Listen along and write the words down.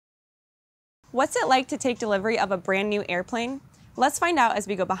What's it like to take delivery of a brand new airplane? Let's find out as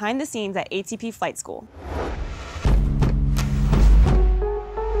we go behind the scenes at ATP Flight School.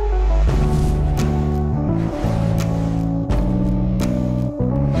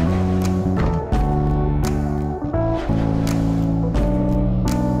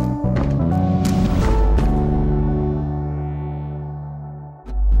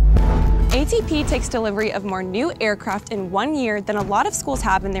 ATP takes delivery of more new aircraft in 1 year than a lot of schools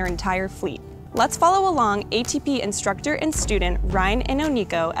have in their entire fleet. Let's follow along ATP instructor and student Ryan and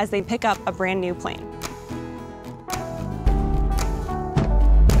Oniko as they pick up a brand new plane.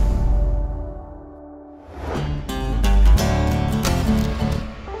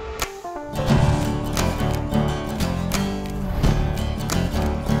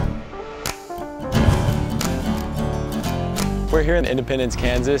 We're here in Independence,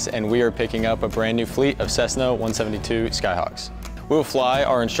 Kansas, and we are picking up a brand new fleet of Cessna 172 Skyhawks. We will fly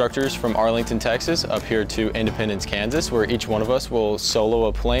our instructors from Arlington, Texas, up here to Independence, Kansas, where each one of us will solo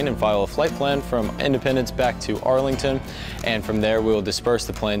a plane and file a flight plan from Independence back to Arlington, and from there we will disperse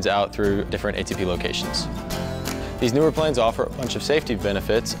the planes out through different ATP locations. These newer planes offer a bunch of safety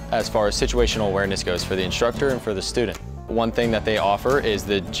benefits as far as situational awareness goes for the instructor and for the student. One thing that they offer is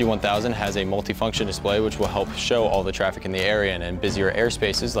the G1000 has a multifunction display which will help show all the traffic in the area and in busier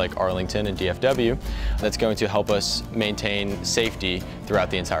airspaces like Arlington and DFW. That's going to help us maintain safety throughout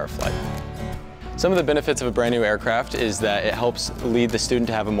the entire flight. Some of the benefits of a brand new aircraft is that it helps lead the student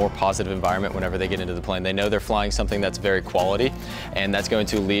to have a more positive environment whenever they get into the plane. They know they're flying something that's very quality, and that's going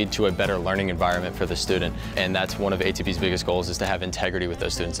to lead to a better learning environment for the student. And that's one of ATP's biggest goals, is to have integrity with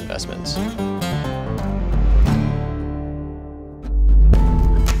those students' investments.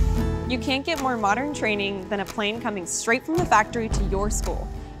 You can't get more modern training than a plane coming straight from the factory to your school.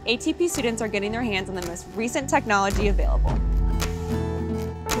 ATP students are getting their hands on the most recent technology available.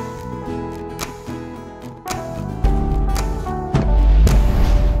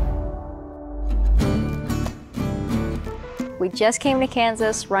 We just came to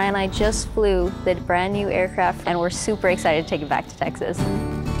Kansas. Ryan and I just flew the brand new aircraft, and we're super excited to take it back to Texas.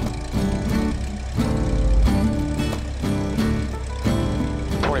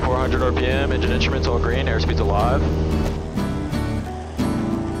 RPM, engine instruments all green, airspeed's alive.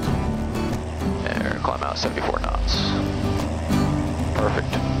 Air climb out 74 knots. Perfect.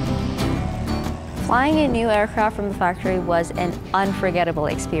 Flying a new aircraft from the factory was an unforgettable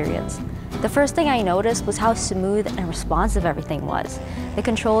experience. The first thing I noticed was how smooth and responsive everything was. The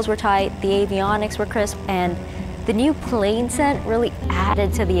controls were tight, the avionics were crisp, and the new plane scent really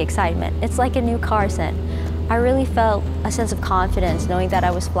added to the excitement. It's like a new car scent. I really felt a sense of confidence knowing that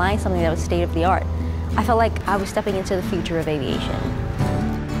I was flying something that was state-of-the-art. I felt like I was stepping into the future of aviation.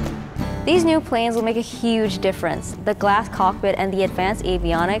 These new planes will make a huge difference. The glass cockpit and the advanced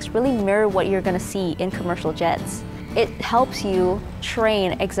avionics really mirror what you're going to see in commercial jets. It helps you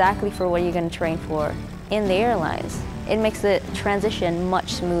train exactly for what you're going to train for in the airlines. It makes the transition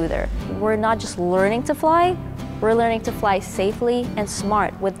much smoother. We're not just learning to fly, we're learning to fly safely and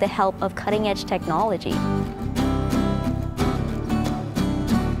smart with the help of cutting-edge technology.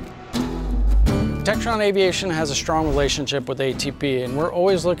 Textron Aviation has a strong relationship with ATP, and we're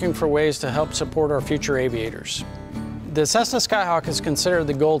always looking for ways to help support our future aviators. The Cessna Skyhawk is considered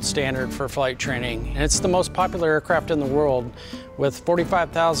the gold standard for flight training, and it's the most popular aircraft in the world, with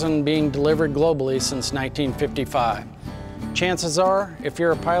 45,000 being delivered globally since 1955. Chances are, if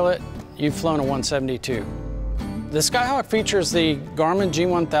you're a pilot, you've flown a 172. The Skyhawk features the Garmin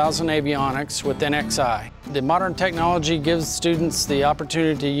G1000 avionics with NXI. The modern technology gives students the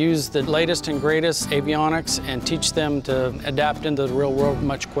opportunity to use the latest and greatest avionics and teach them to adapt into the real world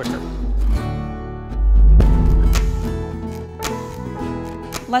much quicker.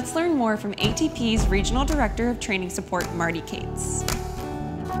 Let's learn more from ATP's Regional Director of Training Support, Marty Cates.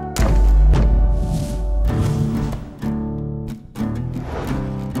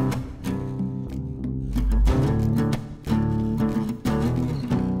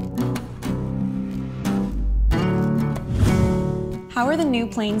 How are the new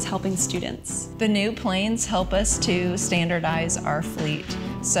planes helping students? The new planes help us to standardize our fleet.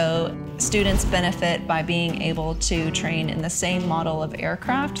 So students benefit by being able to train in the same model of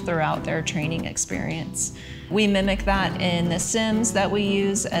aircraft throughout their training experience. We mimic that in the sims that we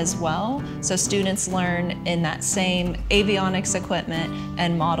use as well. So students learn in that same avionics equipment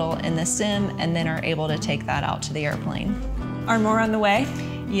and model in the sim, and then are able to take that out to the airplane. Are more on the way?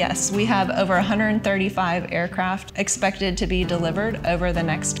 Yes, we have over 135 aircraft expected to be delivered over the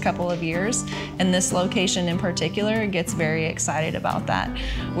next couple of years, and this location in particular gets very excited about that.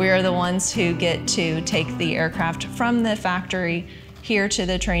 We are the ones who get to take the aircraft from the factory here to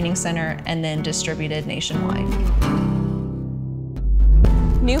the training center and then distributed nationwide.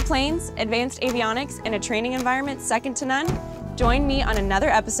 New planes, advanced avionics, and a training environment second to none? Join me on another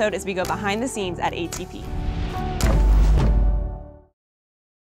episode as we go behind the scenes at ATP.